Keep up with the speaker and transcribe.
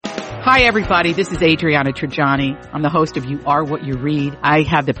Hi, everybody. This is Adriana Trajani. I'm the host of You Are What You Read. I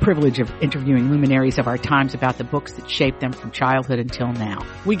have the privilege of interviewing luminaries of our times about the books that shaped them from childhood until now.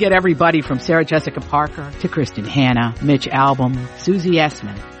 We get everybody from Sarah Jessica Parker to Kristen Hanna, Mitch Albom, Susie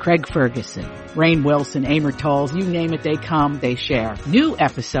Essman, Craig Ferguson, Rainn Wilson, Amor Towles, you name it, they come, they share. New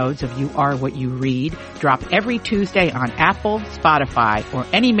episodes of You Are What You Read drop every Tuesday on Apple, Spotify, or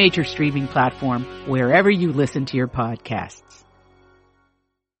any major streaming platform wherever you listen to your podcasts.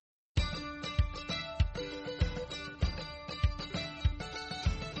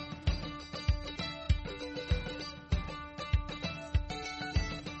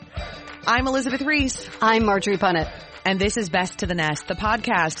 I'm Elizabeth Reese. I'm Marjorie Punnett. And this is Best to the Nest, the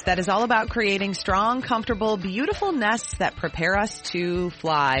podcast that is all about creating strong, comfortable, beautiful nests that prepare us to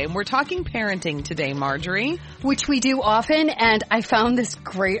fly. And we're talking parenting today, Marjorie. Which we do often, and I found this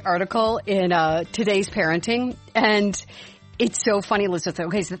great article in Today's Parenting, and it's so funny, Elizabeth.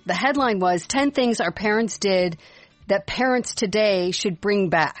 Okay, so the headline was 10 things our parents did that parents today should bring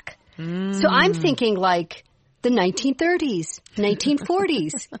back. So I'm thinking like the 1930s,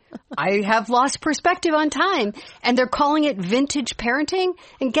 1940s. I have lost perspective on time. And they're calling it vintage parenting.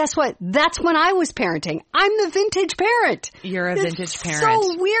 And guess what? That's when I was parenting. I'm the vintage parent. You're a vintage parent.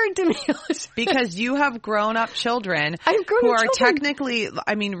 So weird to me. Because you have grown-up children who are technically,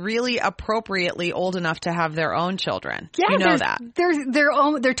 I mean, really appropriately old enough to have their own children. Yeah, you know that.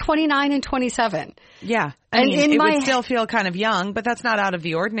 They're 29 and 27. Yeah. I mean, it would still feel kind of young, but that's not out of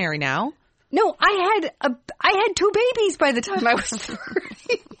the ordinary now. No, I had two babies by the time I was 30.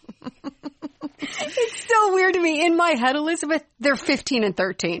 It's so weird to me. In my head, Elizabeth, they're 15 and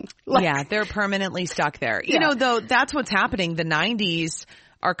 13. Yeah, they're permanently stuck there. Yeah. You know, though, that's what's happening. The 90s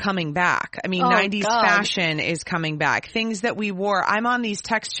are coming back. I mean, 90s fashion is coming back. Things that we wore. I'm on these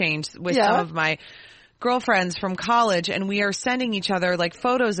text chains with some of my girlfriends from college, and we are sending each other like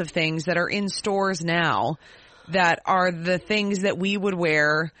photos of things that are in stores now that are the things that we would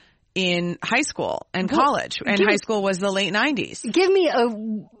wear in high school and college. And high school was the late 90s. Give me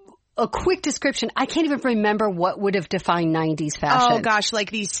a quick description. I can't even remember what would have defined 90s fashion. Oh gosh,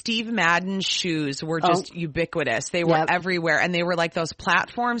 like these Steve Madden shoes were just ubiquitous. They were everywhere, and they were like those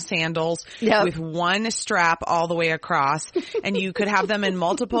platform sandals with one strap all the way across, and you could have them in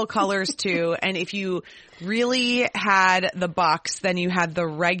multiple colors too. And if you really had the bucks, then you had the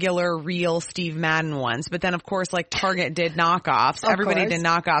regular real Steve Madden ones. But then of course, like Target did knockoffs. Everybody did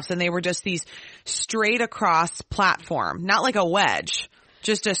knockoffs, and they were just these straight across platform, not like a wedge.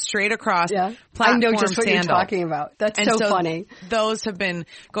 Just a straight across platform I know just what sandal. You're talking about. That's so funny. Those have been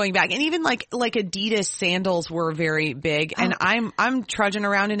going back. And even like Adidas sandals were very big. And I'm trudging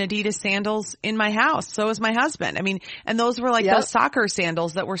around in Adidas sandals in my house. So is my husband. I mean, and those were like those soccer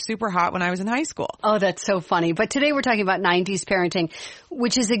sandals that were super hot when I was in high school. Oh, that's so funny. But today we're talking about 90s parenting,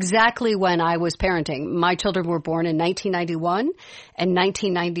 which is exactly when I was parenting. My children were born in 1991 and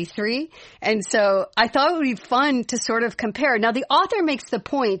 1993. And so I thought it would be fun to sort of compare. Now, the author makes the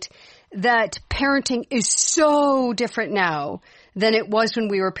point that parenting is so different now than it was when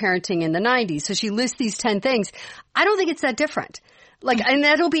we were parenting in the 90s. So she lists these 10 things. I don't think it's that different. And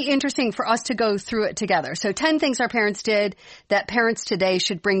that'll be interesting for us to go through it together. So 10 things our parents did that parents today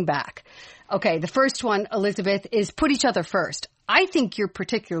should bring back. Okay, the first one, Elizabeth, is put each other first. I think you're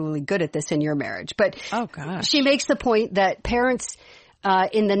particularly good at this in your marriage. But she makes the point that parents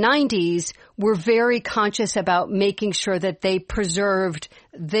in the 90s were very conscious about making sure that they preserved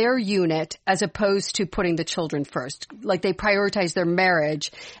their unit as opposed to putting the children first. Like they prioritized their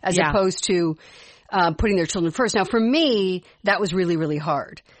marriage as opposed to putting their children first. Now, for me, that was really, really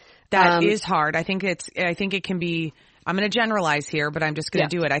hard. That is hard. I think it can be, I'm going to generalize here, but I'm just going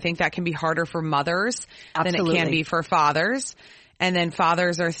to do it. I think that can be harder for mothers than it can be for fathers. And then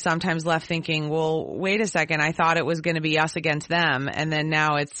fathers are sometimes left thinking, well, wait a second, I thought it was going to be us against them. And then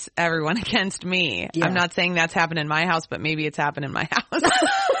now it's everyone against me. Yeah. I'm not saying that's happened in my house, but maybe it's happened in my house.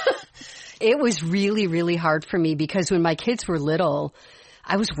 It was really, really hard for me because when my kids were little,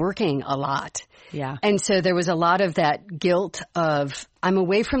 I was working a lot. Yeah. And so there was a lot of that guilt of I'm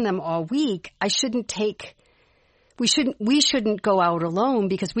away from them all week. We shouldn't go out alone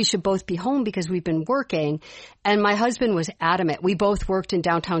because we should both be home because we've been working. And my husband was adamant. We both worked in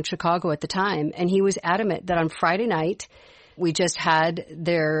downtown Chicago at the time. And he was adamant that on Friday night, we just had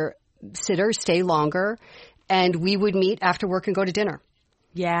their sitter stay longer and we would meet after work and go to dinner.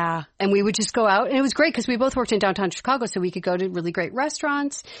 Yeah. And we would just go out. And it was great because we both worked in downtown Chicago, so we could go to really great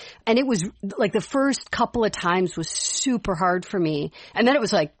restaurants. And it was like the first couple of times was super hard for me. And then it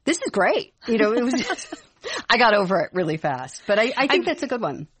was like, this is great. You know, it was just, I got over it really fast. But I think that's a good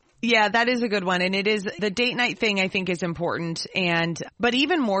one. Yeah, that is a good one. And it is, the date night thing I think is important. But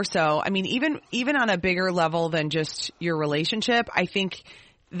even more so, I mean, even on a bigger level than just your relationship, I think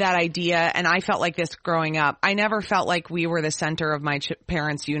that idea, and I felt like this growing up, I never felt like we were the center of my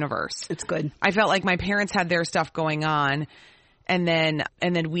parents' universe. It's good. I felt like my parents had their stuff going on. And then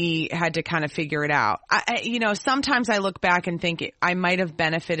we had to kind of figure it out. Sometimes I look back and think I might have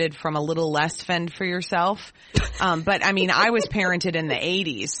benefited from a little less fend for yourself. But I mean, I was parented in the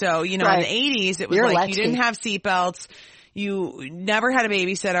 80s. So, in the 80s, it was you didn't have seatbelts. You never had a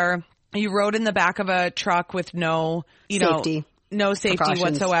babysitter. You rode in the back of a truck with no safety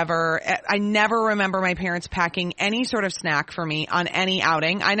whatsoever. I never remember my parents packing any sort of snack for me on any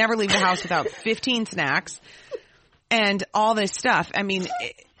outing. I never leave the house without 15 snacks. And all this stuff. I mean,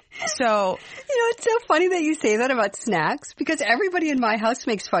 so. It's so funny that you say that about snacks because everybody in my house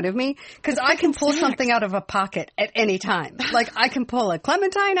makes fun of me because I can pull something out of a pocket at any time. Like I can pull a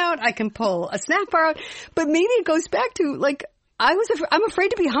Clementine out. I can pull a snack bar out. But maybe it goes back to like, I'm afraid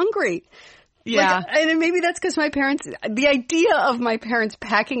to be hungry. Yeah. And maybe that's because the idea of my parents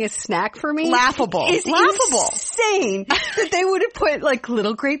packing a snack for me. Laughable. Is insane that they would have put like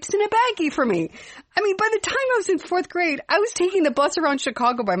little grapes in a baggie for me. I mean, by the time I was in 4th grade, I was taking the bus around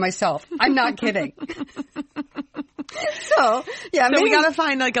Chicago by myself. I'm not kidding. So we got to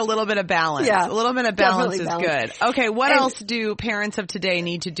find like a little bit of balance. Yeah. A little bit of balance is good. Okay. What else do parents of today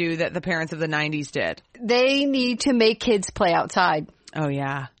need to do that the parents of the 90s did? They need to make kids play outside. Oh,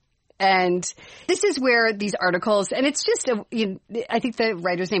 yeah. And this is where these articles, and it's just, I think the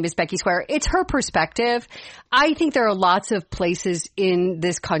writer's name is Becky Square. It's her perspective. I think there are lots of places in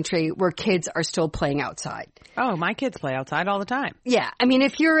this country where kids are still playing outside. Oh, my kids play outside all the time. Yeah. I mean,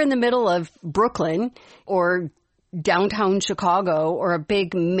 if you're in the middle of Brooklyn or downtown Chicago or a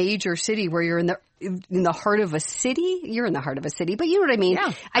big major city where you're in the heart of a city, you're in the heart of a city, but you know what I mean?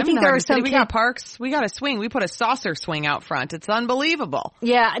 Yeah, I think there are some we got parks, we got a swing, we put a saucer swing out front. It's unbelievable.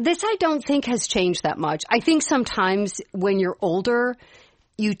 Yeah, this I don't think has changed that much. I think sometimes when you're older,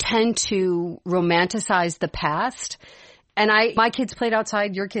 you tend to romanticize the past. And my kids played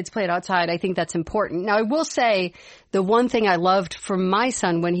outside, your kids played outside. I think that's important. Now, I will say the one thing I loved from my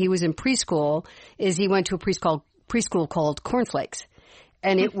son when he was in preschool is he went to a preschool called Cornflakes.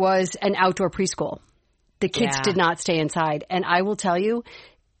 And it was an outdoor preschool. The kids did not stay inside. And I will tell you,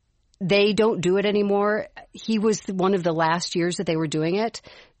 they don't do it anymore. He was one of the last years that they were doing it.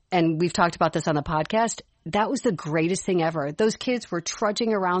 And we've talked about this on the podcast. That was the greatest thing ever. Those kids were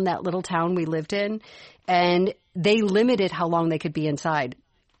trudging around that little town we lived in, and they limited how long they could be inside.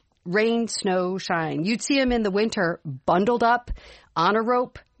 Rain, snow, shine. You'd see them in the winter bundled up on a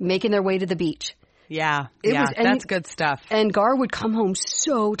rope, making their way to the beach. Yeah, that's good stuff. And Gar would come home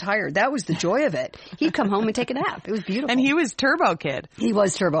so tired. That was the joy of it. He'd come home and take a nap. It was beautiful. And he was Turbo Kid. He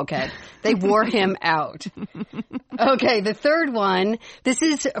was Turbo Kid. They wore him out. Okay, the third one, this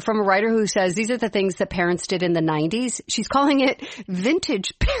is from a writer who says these are the things that parents did in the 90s. She's calling it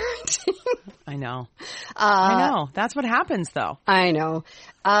vintage parenting. I know. I know. That's what happens, though. I know.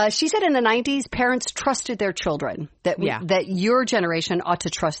 She said in the 90s, parents trusted their children, that your generation ought to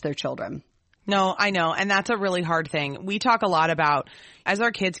trust their children. No, I know. And that's a really hard thing. We talk a lot about, as our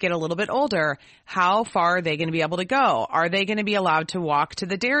kids get a little bit older, how far are they going to be able to go? Are they going to be allowed to walk to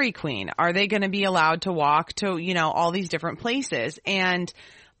the Dairy Queen? Are they going to be allowed to walk to, all these different places? And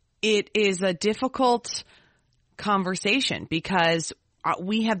it is a difficult conversation because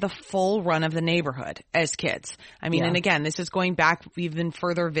we had the full run of the neighborhood as kids. I mean, and again, this is going back even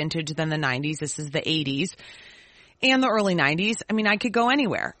further vintage than the 90s. This is the 80s. And the early 90s, I mean, I could go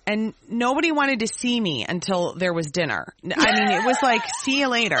anywhere. And nobody wanted to see me until there was dinner. I mean, it was like, see you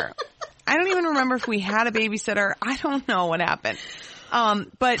later. I don't even remember if we had a babysitter. I don't know what happened.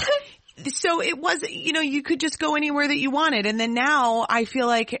 But so it was, you could just go anywhere that you wanted. And then now I feel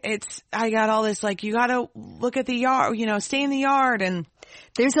like I got all this, like, you got to look at the yard, stay in the yard. And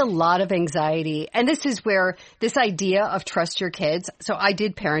there's a lot of anxiety. And this is where this idea of trust your kids. So I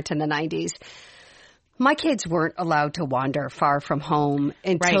did parent in the 90s. My kids weren't allowed to wander far from home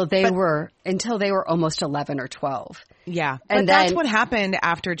until they were almost 11 or 12. Yeah. And that's what happened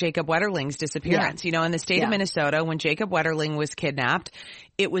after Jacob Wetterling's disappearance. Yeah. In the state of Minnesota, when Jacob Wetterling was kidnapped,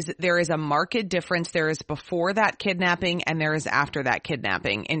 there is a marked difference. There is before that kidnapping and there is after that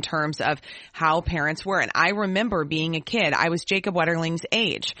kidnapping in terms of how parents were. And I remember being a kid. I was Jacob Wetterling's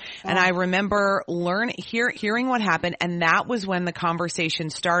age. And I remember hearing what happened. And that was when the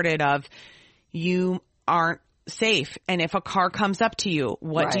conversation started of, you aren't safe. And if a car comes up to you,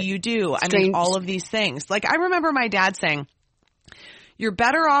 what do you do? I mean, all of these things. Like, I remember my dad saying, you're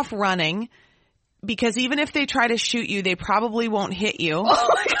better off running because even if they try to shoot you, they probably won't hit you. Oh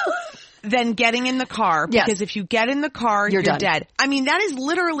my God. Than getting in the car, because if you get in the car, you're dead. I mean, that is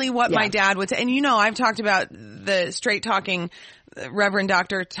literally what my dad would say. And you know, I've talked about the straight talking Reverend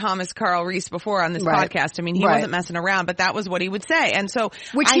Dr. Thomas Carl Reese before on this podcast. I mean, he wasn't messing around, but that was what he would say. And so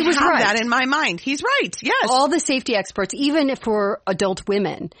I have that in my mind. He's right. Yes. All the safety experts, even for adult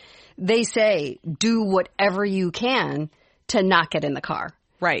women, they say do whatever you can to not get in the car.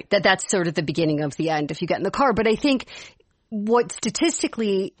 Right. That's sort of the beginning of the end if you get in the car. But I think what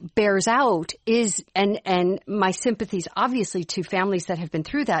statistically bears out is, and my sympathies obviously to families that have been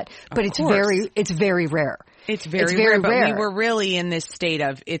through that, but it's very rare. It's very rare. But we were really in this state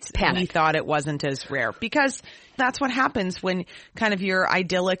of panic. We thought it wasn't as rare because that's what happens when kind of your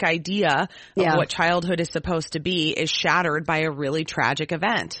idyllic idea of what childhood is supposed to be is shattered by a really tragic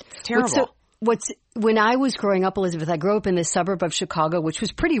event. It's terrible. When I was growing up, Elizabeth, I grew up in this suburb of Chicago, which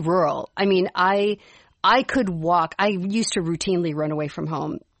was pretty rural. I mean, I could walk. I used to routinely run away from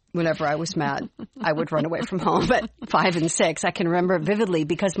home whenever I was mad. I would run away from home at 5 and 6. I can remember it vividly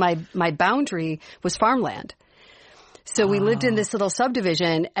because my boundary was farmland. So we lived in this little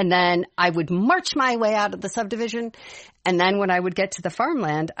subdivision, and then I would march my way out of the subdivision. And then when I would get to the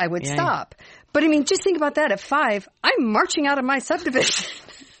farmland, I would stop. But I mean, just think about that. At 5, I'm marching out of my subdivision.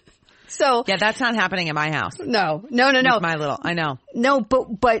 So yeah, that's not happening in my house. No. I know. No,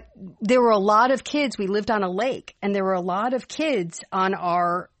 but there were a lot of kids. We lived on a lake, and there were a lot of kids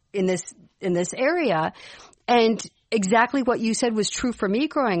in this area. And exactly what you said was true for me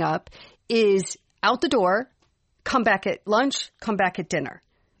growing up is out the door, come back at lunch, come back at dinner.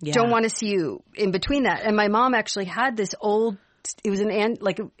 Yeah. Don't want to see you in between that. And my mom actually had this it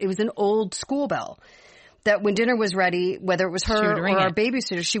was an old school bell. That when dinner was ready, whether it was her or our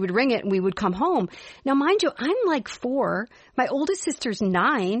babysitter, she would ring it and we would come home. Now, mind you, I'm like 4. My oldest sister's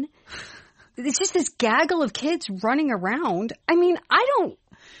 9. It's just this gaggle of kids running around. I mean,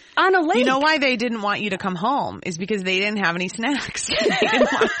 on a lake. You know why they didn't want you to come home is because they didn't have any snacks. They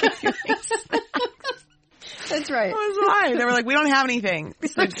didn't want to give you any snacks. That's right. That was why. They were like, we don't have anything,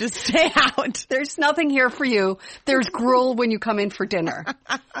 so just stay out. There's nothing here for you. There's gruel when you come in for dinner.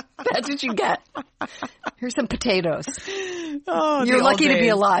 That's what you get. Here's some potatoes. Oh, you're lucky to be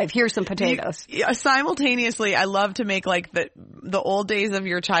alive. Here's some potatoes. Simultaneously, I love to make like the old days of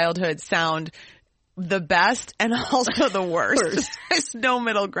your childhood sound the best and also the worst. There's no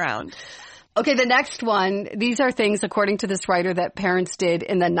middle ground. Okay, the next one, these are things, according to this writer, that parents did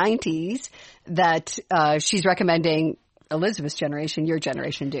in the 90s that she's recommending Elizabeth's generation, your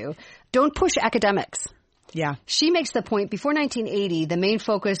generation do. Don't push academics. Yeah. She makes the point, before 1980, the main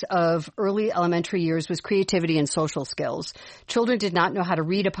focus of early elementary years was creativity and social skills. Children did not know how to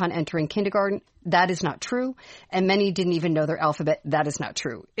read upon entering kindergarten. That is not true. And many didn't even know their alphabet. That is not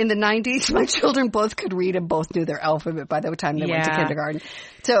true. In the 90s, my children both could read and both knew their alphabet by the time they went to kindergarten.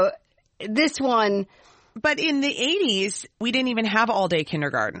 So this one. But in the 80s, we didn't even have all-day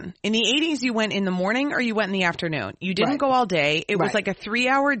kindergarten. In the 80s, you went in the morning or you went in the afternoon. You didn't go all day. It was like a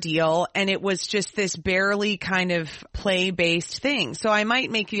 3-hour deal, and it was just this barely kind of play-based thing. So I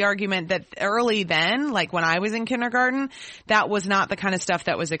might make the argument that early then, like when I was in kindergarten, that was not the kind of stuff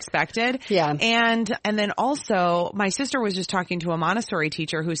that was expected. Yeah. And then also, my sister was just talking to a Montessori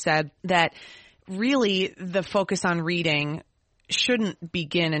teacher who said that really the focus on reading shouldn't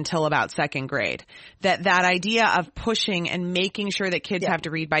begin until about second grade. That idea of pushing and making sure that kids have to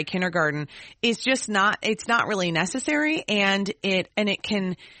read by kindergarten is just it's not really necessary, and it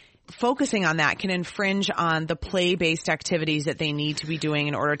can, focusing on that can infringe on the play-based activities that they need to be doing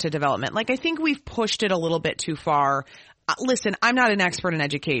in order to development. Like, I think we've pushed it a little bit too far. Listen, I'm not an expert in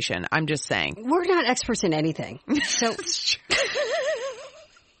education. I'm just saying. We're not experts in anything. So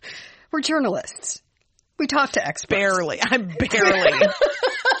we're journalists. We talk to experts. Barely. I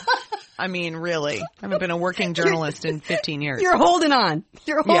mean, really. I haven't been a working journalist in 15 years. You're holding on.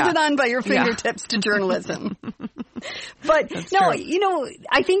 You're holding on by your fingertips to journalism. But that's no, true.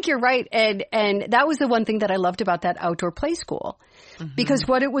 I think you're right. And that was the one thing that I loved about that outdoor play school. Mm-hmm. Because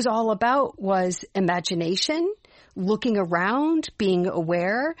what it was all about was imagination, looking around, being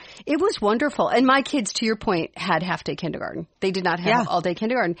aware. It was wonderful. And my kids, to your point, had half-day kindergarten. They did not have all-day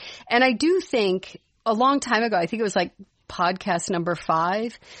kindergarten. And I do think a long time ago, I think it was like podcast number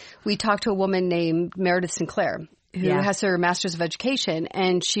 5, we talked to a woman named Meredith Sinclair, who has her Master's of Education,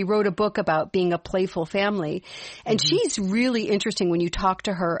 and she wrote a book about being a playful family. And she's really interesting when you talk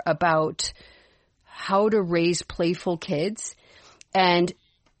to her about how to raise playful kids. And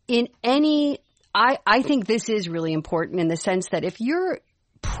I think this is really important in the sense that if you're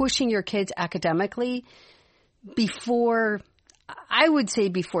pushing your kids academically before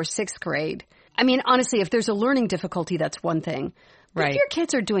 6th grade, I mean, honestly, if there's a learning difficulty, that's one thing. But if your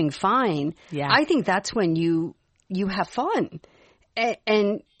kids are doing fine, I think that's when you have fun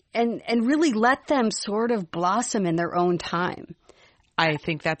and really let them sort of blossom in their own time. I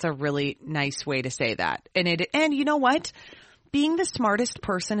think that's a really nice way to say that. And you know what? Being the smartest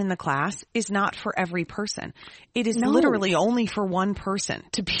person in the class is not for every person. It is literally only for one person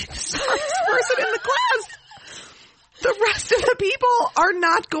to be the smartest person in the class. The rest of the people are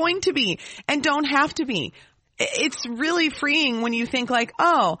not going to be and don't have to be. It's really freeing when you think like,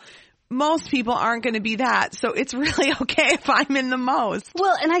 oh, most people aren't going to be that. So it's really okay if I'm in the most.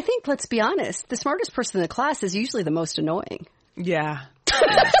 Well, and I think, let's be honest, the smartest person in the class is usually the most annoying. Yeah.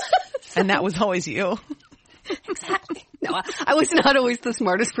 And that was always you. Exactly. No, I was not always the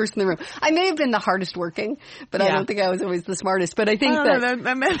smartest person in the room. I may have been the hardest working, but I don't think I was always the smartest. But I think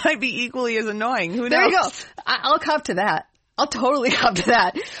that might be equally as annoying. Who knows? There you go. I'll cop to that. I'll totally cop to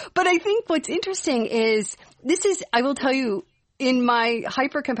that. But I think what's interesting is I will tell you, in my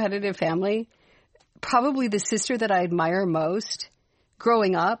hyper-competitive family, probably the sister that I admire most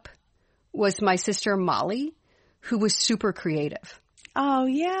growing up was my sister Molly, who was super creative. Oh,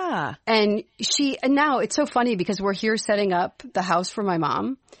 yeah. And now it's so funny because we're here setting up the house for my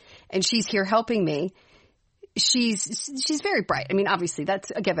mom and she's here helping me. She's very bright. I mean, obviously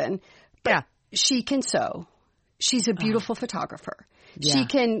that's a given, but she can sew. She's a beautiful photographer. Yeah. She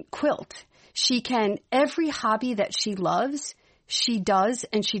can quilt. Every hobby that she loves, she does,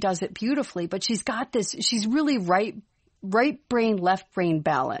 and she does it beautifully, but she's really right brain, left brain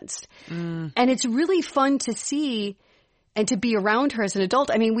balanced. And it's really fun to see and to be around her as an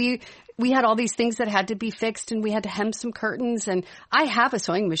adult. I mean, we had all these things that had to be fixed and we had to hem some curtains, and I have a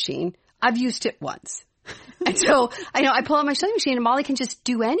sewing machine. I've used it once. And so I pull out my sewing machine and Molly can just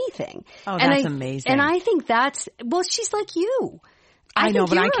do anything. Oh, that's amazing. And I think she's like you. I know,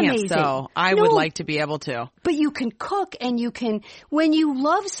 but I can't sew. I would like to be able to. But you can cook and when you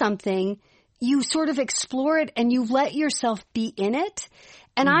love something, you sort of explore it and you let yourself be in it.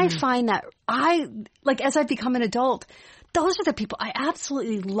 And I find that as I've become an adult, those are the people I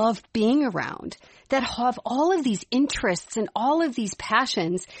absolutely love being around that have all of these interests and all of these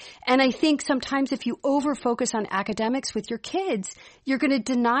passions. And I think sometimes if you over-focus on academics with your kids, you're going to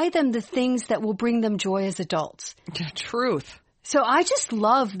deny them the things that will bring them joy as adults. Truth. So I just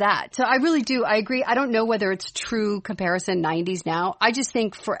love that. So I really do. I agree. I don't know whether it's true comparison 90s now. I just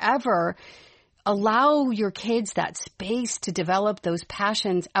think forever allow your kids that space to develop those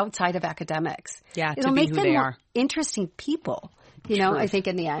passions outside of academics. Yeah, it'll to be make who them they more are. Interesting people, I think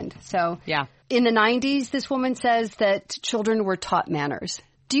in the end. So yeah. In the 90s, this woman says that children were taught manners.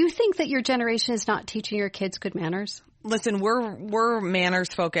 Do you think that your generation is not teaching your kids good manners? Listen, we're manners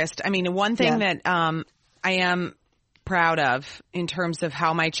focused. I mean, one thing that I am proud of in terms of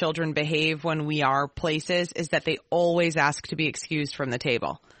how my children behave when we are places is that they always ask to be excused from the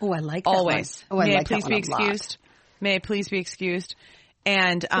table. Oh, I like that. Always. One. Oh, May I like I please that be one excused? May I please be excused?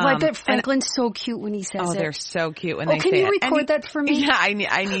 And I bet Franklin's so cute when he says it. Oh, they're so cute when they say it. Can you record that for me? Yeah,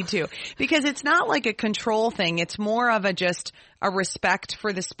 I need to. Because it's not like a control thing. It's more of just a respect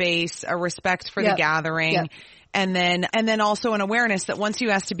for the space, a respect for the gathering. Yep. And then also an awareness that once you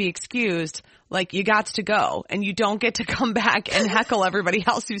ask to be excused, like you got to go and you don't get to come back and heckle everybody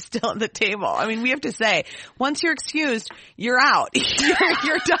else who's still at the table. I mean, we have to say, once you're excused, you're out.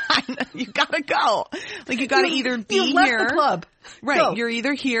 You're done. You gotta go. Like you gotta either be you left here. The club. Right. Go. You're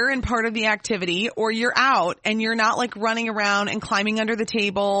either here and part of the activity or you're out and you're not like running around and climbing under the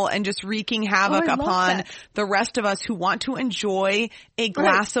table and just wreaking havoc upon the rest of us who want to enjoy a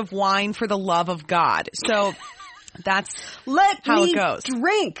glass of wine for the love of God. So that's how it goes.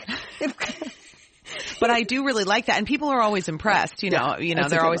 Drink. But I do really like that. And people are always impressed, they're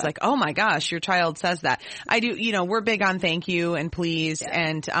always like, oh my gosh, your child says that. I do, we're big on thank you and please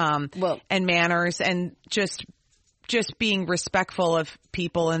and manners and just being respectful of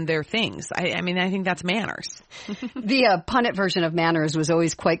people and their things. I mean, I think that's manners. The Punnett version of manners was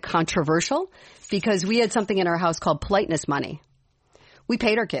always quite controversial because we had something in our house called politeness money. We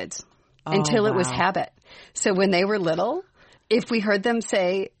paid our kids until it was habit. So when they were little, if we heard them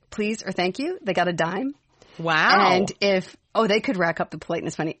say please or thank you, they got a dime. Wow. And they could rack up the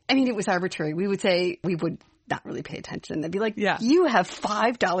politeness money. I mean, it was arbitrary. We would say we would not really pay attention. They'd be like, you have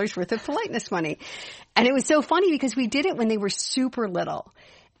 $5 worth of politeness money. And it was so funny because we did it when they were super little.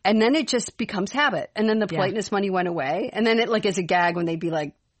 And then it just becomes habit. And then the politeness money went away. And then it as a gag when they'd be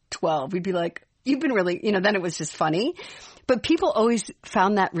like 12, we'd be like, you've been really, then it was just funny. But people always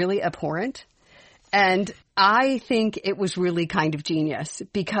found that really abhorrent. And I think it was really kind of genius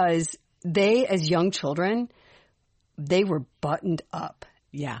because they, as young children, they were buttoned up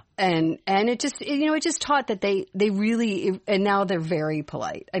Yeah. And it just, it just taught that they really, and now they're very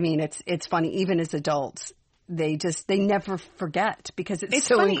polite. I mean, it's funny, even as adults, they never forget because it's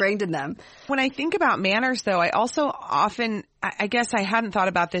so funny. Ingrained in them. When I think about manners though, I also often, I guess I hadn't thought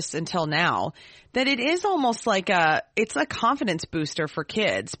about this until now, that it is almost like it's a confidence booster for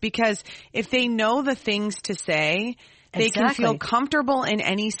kids, because if they know the things to say, they can feel comfortable in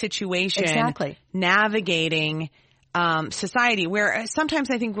any situation, navigating society, where sometimes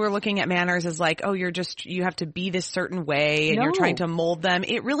I think we're looking at manners as like, oh, you have to be this certain way and you're trying to mold them.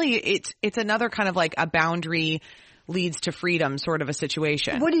 It really, it's another kind of like a boundary leads to freedom sort of a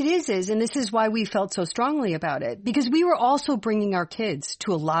situation. What it is, and this is why we felt so strongly about it, because we were also bringing our kids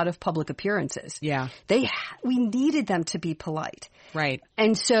to a lot of public appearances. Yeah. We needed them to be polite. Right.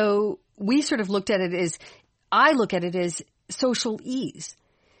 And so we sort of I look at it as social ease.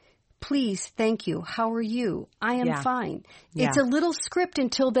 Please, thank you. How are you? I am fine. Yeah. It's a little script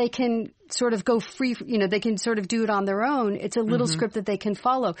until they can sort of go free, they can sort of do it on their own. It's a little script that they can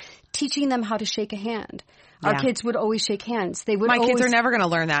follow. Teaching them how to shake a hand. Our kids would always shake hands. My kids are never going to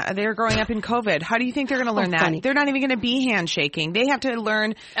learn that. They're growing up in COVID. How do you think they're going to learn that? Funny. They're not even going to be handshaking. They have to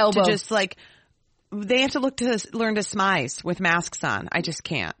learn to just like, they have to learn to smize with masks on. I just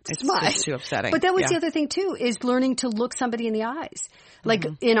can't. It's just too upsetting. But that was the other thing too, is learning to look somebody in the eyes. Like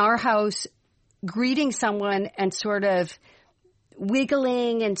in our house, greeting someone and sort of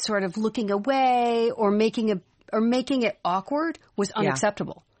wiggling and sort of looking away or making it awkward was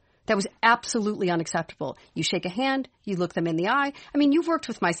unacceptable. That was absolutely unacceptable. You shake a hand, you look them in the eye. I mean, you've worked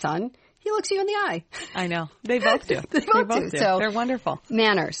with my son. He looks you in the eye. I know. They both do. They both do. So they're wonderful.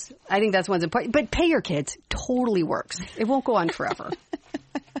 Manners. I think that's one's important. But pay your kids. Totally works. It won't go on forever.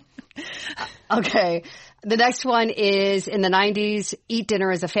 Okay. The next one is in the 90s, eat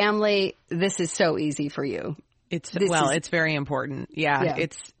dinner as a family. This is so easy for you. It's very important. Yeah.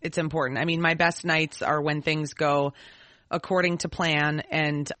 It's important. I mean, my best nights are when things go according to plan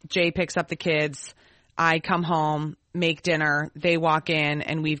and Jay picks up the kids. I come home, make dinner, they walk in,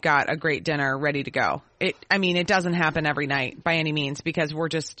 and we've got a great dinner ready to go. It doesn't happen every night by any means, because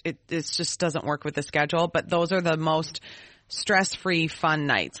it just doesn't work with the schedule, but those are the most stress-free, fun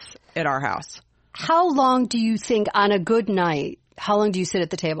nights at our house. How long do you think on a good night, how long do you sit at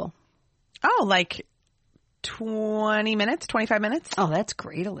the table? Oh, like 20 minutes, 25 minutes. Oh, that's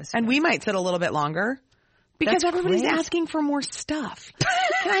great, Elizabeth. And we might sit a little bit longer because everybody's asking for more stuff.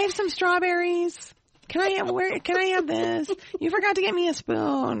 Can I have some strawberries? Can I have this? You forgot to get me a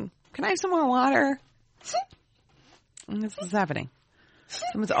spoon. Can I have some more water? And this is happening.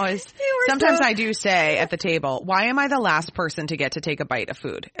 Sometimes I do say at the table, why am I the last person to get to take a bite of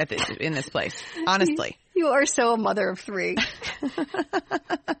food in this place? Honestly. You are so a mother of three.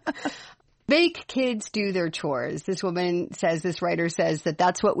 Make kids do their chores. This writer says that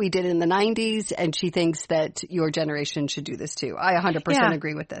that's what we did in the 90s, and she thinks that your generation should do this too. I 100%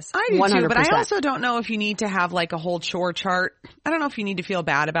 agree with this. I do 100%. Too, but I also don't know if you need to have like a whole chore chart. I don't know if you need to feel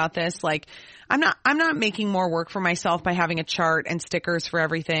bad about this. Like, I'm not making more work for myself by having a chart and stickers for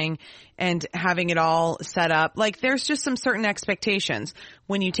everything and having it all set up. Like, there's just some certain expectations.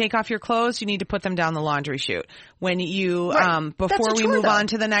 When you take off your clothes, you need to put them down the laundry chute. When you, before we move on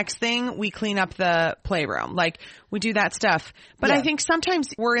to the next thing, we clean up the playroom. Like, we do that stuff. But I think sometimes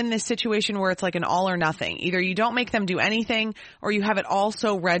we're in this situation where it's like an all or nothing. Either you don't make them do anything, or you have it all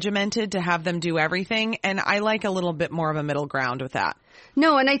so regimented to have them do everything. And I like a little bit more of a middle ground with that.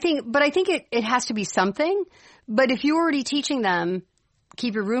 No, and I think it has to be something. But if you're already teaching them,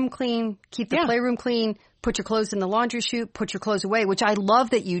 keep your room clean, keep the playroom clean, put your clothes in the laundry chute, put your clothes away, which I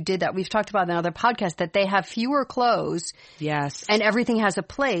love that you did that. We've talked about in another podcast that they have fewer clothes. Yes. And everything has a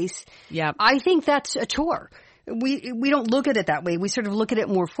place. Yeah. I think that's a chore. We don't look at it that way. We sort of look at it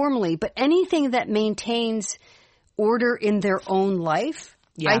more formally. But anything that maintains order in their own life,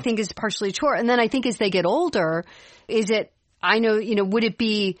 I think is partially a chore. And then I think as they get older, would it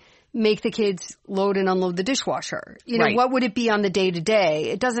be make the kids load and unload the dishwasher? What would it be on the day to day?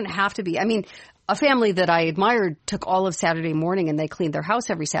 It doesn't have to be. I mean, a family that I admired took all of Saturday morning and they cleaned their house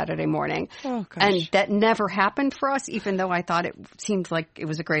every Saturday morning. Oh, gosh. And that never happened for us, even though I thought it seemed like it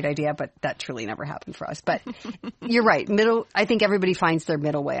was a great idea, but that truly never happened for us. But you're right. I think everybody finds their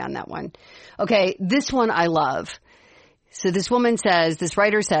middle way on that one. Okay. This one I love. So this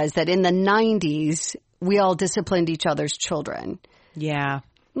writer says that in the 90s, we all disciplined each other's children. Yeah.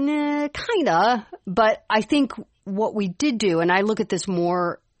 Nah, kinda. But I think what we did do, and I look at this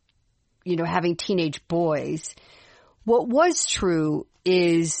more, having teenage boys, what was true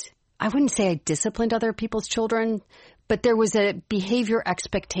is, I wouldn't say I disciplined other people's children, but there was a behavior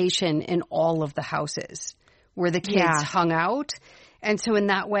expectation in all of the houses where the kids hung out. And so in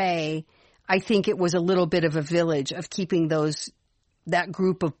that way, I think it was a little bit of a village of keeping that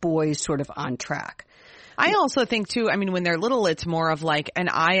group of boys sort of on track. I also think too, I mean, when they're little, it's more of like an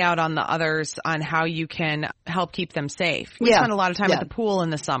eye out on the others on how you can help keep them safe. We spend a lot of time at the pool in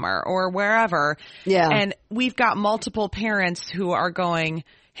the summer or wherever. Yeah. And we've got multiple parents who are going,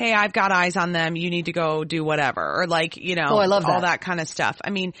 hey, I've got eyes on them. You need to go do whatever. Or like, you know, I love all that kind of stuff. I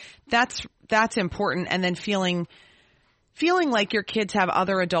mean, that's important. And then feeling like your kids have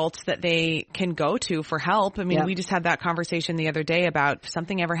other adults that they can go to for help. I mean, we just had that conversation the other day about if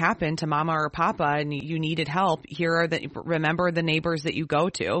something ever happened to mama or papa and you needed help. Remember the neighbors that you go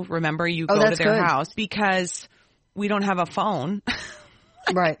to. Remember you go to their house because we don't have a phone.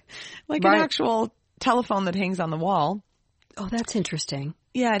 Right. Like an actual telephone that hangs on the wall. Oh, that's interesting.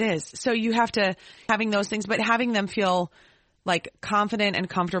 Yeah, it is. So you have to having those things, but having them feel like confident and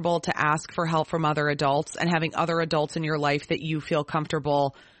comfortable to ask for help from other adults and having other adults in your life that you feel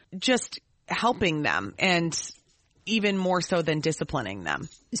comfortable just helping them and even more so than disciplining them.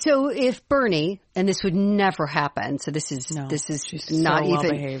 So if Bernie, and this would never happen, so this is she's not so even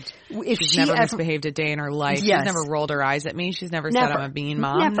well-behaved. If she's never misbehaved a day in her life. Yes. She's never rolled her eyes at me. She's never said I'm a mean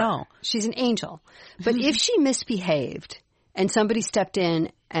mom. Never. No. She's an angel. But if she misbehaved and somebody stepped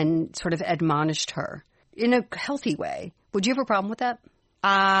in and sort of admonished her in a healthy way, would you have a problem with that?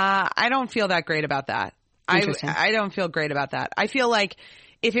 I don't feel that great about that. I don't feel great about that. I feel like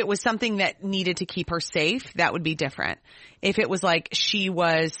if it was something that needed to keep her safe, that would be different. If it was like she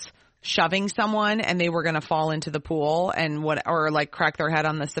was shoving someone and they were going to fall into the pool and or like crack their head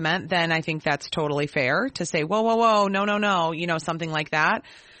on the cement, then I think that's totally fair to say, whoa, no, you know, something like that.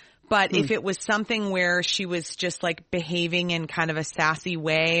 But if it was something where she was just like behaving in kind of a sassy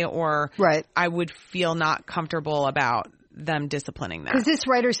way or I would feel not comfortable about them disciplining that. Because this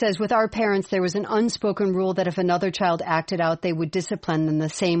writer says, with our parents, there was an unspoken rule that if another child acted out, they would discipline them the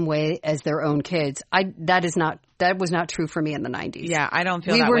same way as their own kids. That was not true for me in the 90s. Yeah, I don't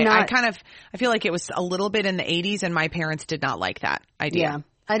feel that way. I feel like it was a little bit in the 80s and my parents did not like that idea. Yeah.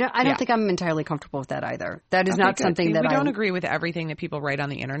 I don't think I'm entirely comfortable with that either. That is not something that we don't agree with everything that people write on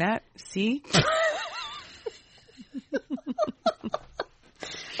the internet. See?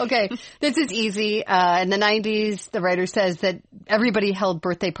 Okay, this is easy. In the 90s, the writer says that everybody held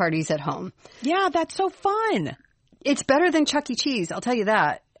birthday parties at home. Yeah, that's so fun. It's better than Chuck E. Cheese, I'll tell you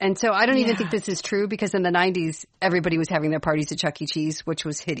that. And so I don't even think this is true because in the 90s, everybody was having their parties at Chuck E. Cheese, which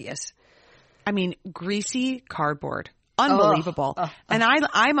was hideous. I mean, greasy cardboard. Unbelievable. And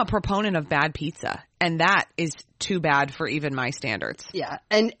I'm a proponent of bad pizza, and that is too bad for even my standards. Yeah.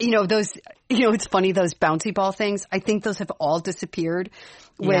 And it's funny, those bouncy ball things, I think those have all disappeared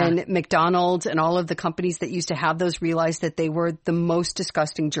when McDonald's and all of the companies that used to have those realized that they were the most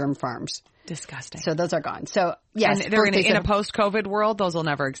disgusting germ farms. Disgusting. So those are gone. So yes, and they're in a post-COVID world, those will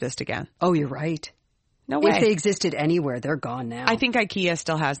never exist again. Oh, you're right. No way. If they existed anywhere, they're gone now. I think IKEA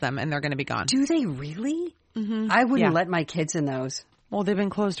still has them, and they're going to be gone. Do they really? Mm-hmm. I wouldn't let my kids in those. Well, they've been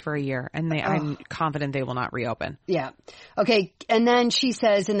closed for a year, and I'm confident they will not reopen. Yeah. Okay. And then she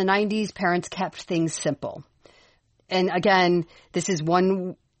says in the 90s, parents kept things simple. And again, this is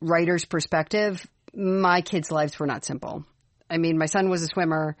one writer's perspective. My kids' lives were not simple. I mean, my son was a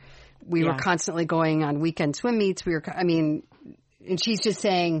swimmer. We were constantly going on weekend swim meets. And she's just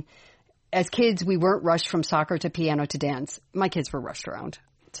saying, as kids, we weren't rushed from soccer to piano to dance. My kids were rushed around.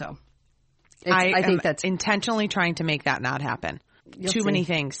 So I think that's intentionally trying to make that not happen. Too many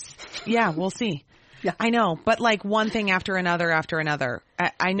things. Yeah, we'll see. Yeah. I know, but like one thing after another.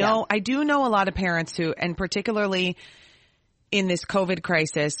 I know, I do know a lot of parents who, and particularly in this COVID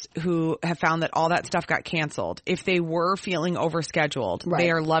crisis, who have found that all that stuff got canceled. If they were feeling overscheduled,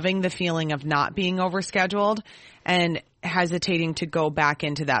 they are loving the feeling of not being overscheduled and hesitating to go back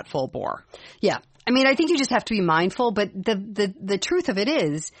into that full bore. Yeah. I mean, I think you just have to be mindful, but the truth of it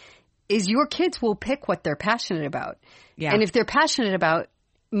is your kids will pick what they're passionate about. Yeah. And if they're passionate about,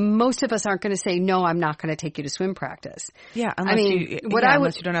 most of us aren't going to say, no, I'm not going to take you to swim practice. Yeah. Unless you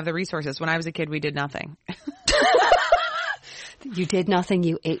don't have the resources. When I was a kid, we did nothing. You did nothing.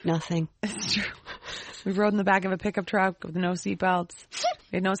 You ate nothing. It's true. We rode in the back of a pickup truck with no seatbelts.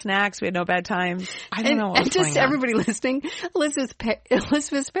 We had no snacks. We had no bedtimes. I don't know what was going on. And just everybody listening,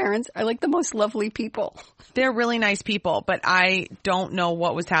 Elizabeth's parents are like the most lovely people. They're really nice people, but I don't know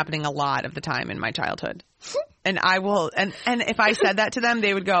what was happening a lot of the time in my childhood. And I will, and if I said that to them,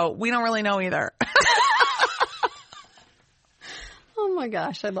 they would go, we don't really know either. Oh my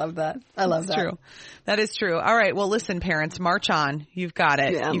gosh, I love that. I love that. True. That is true. All right. Well, listen, parents, march on. You've got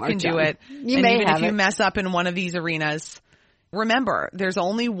it. Yeah, you can do it. Even if you mess up in one of these arenas, remember, there's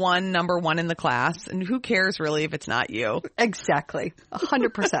only one number one in the class, and who cares really if it's not you? Exactly.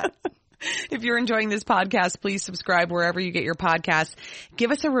 100%. If you're enjoying this podcast, please subscribe wherever you get your podcasts.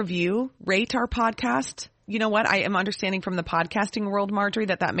 Give us a review. Rate our podcast. You know what? I am understanding from the podcasting world, Marjorie,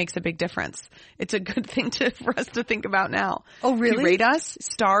 that makes a big difference. It's a good thing for us to think about now. Oh, really? If you rate us.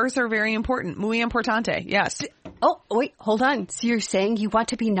 Stars are very important. Muy importante. Yes. Oh, wait, hold on. So you're saying you want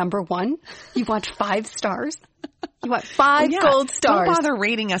to be number one? You want 5 stars? You want 5 gold stars? Don't bother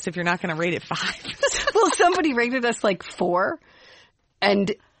rating us if you're not going to rate it 5. Well, somebody rated us like 4,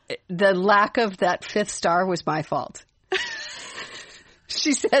 and the lack of that 5th star was my fault.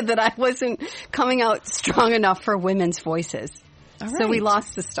 She said that I wasn't coming out strong enough for women's voices. All right. So we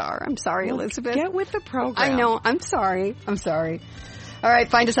lost a star. I'm sorry, Elizabeth. Get with the program. I know. I'm sorry. All right.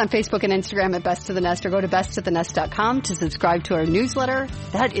 Find us on Facebook and Instagram at Best of the Nest, or go to bestofthenest.com to subscribe to our newsletter.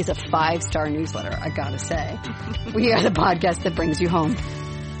 That is a 5-star newsletter, I gotta say. We are the podcast that brings you home.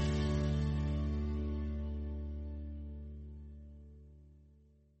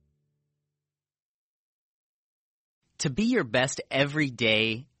 To be your best every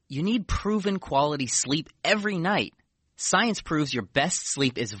day, you need proven quality sleep every night. Science proves your best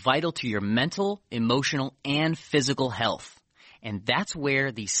sleep is vital to your mental, emotional, and physical health. And that's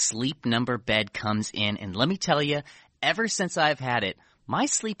where the Sleep Number bed comes in. And let me tell you, ever since I've had it, my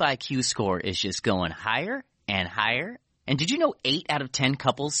sleep IQ score is just going higher and higher. And did you know 8 out of 10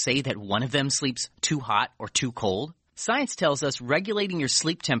 couples say that one of them sleeps too hot or too cold? Science tells us regulating your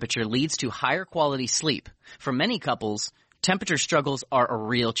sleep temperature leads to higher quality sleep. For many couples, temperature struggles are a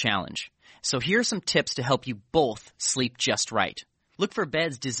real challenge. So here are some tips to help you both sleep just right. Look for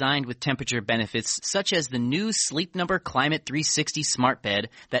beds designed with temperature benefits, such as the new Sleep Number Climate 360 Smart Bed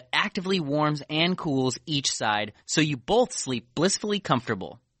that actively warms and cools each side, so you both sleep blissfully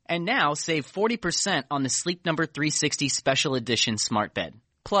comfortable. And now save 40% on the Sleep Number 360 Special Edition Smart Bed,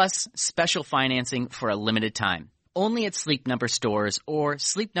 plus special financing for a limited time. Only at Sleep Number stores or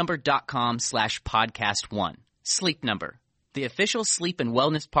sleepnumber.com/podcast1. Sleep Number, the official sleep and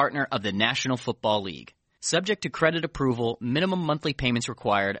wellness partner of the National Football League. Subject to credit approval, minimum monthly payments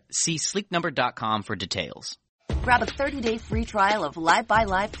required. See sleepnumber.com for details. Grab a 30-day free trial of Live by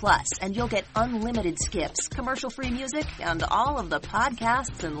Live Plus, and you'll get unlimited skips, commercial-free music, and all of the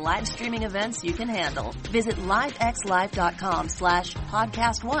podcasts and live streaming events you can handle. Visit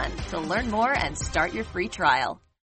livexlive.com/podcast1 to learn more and start your free trial.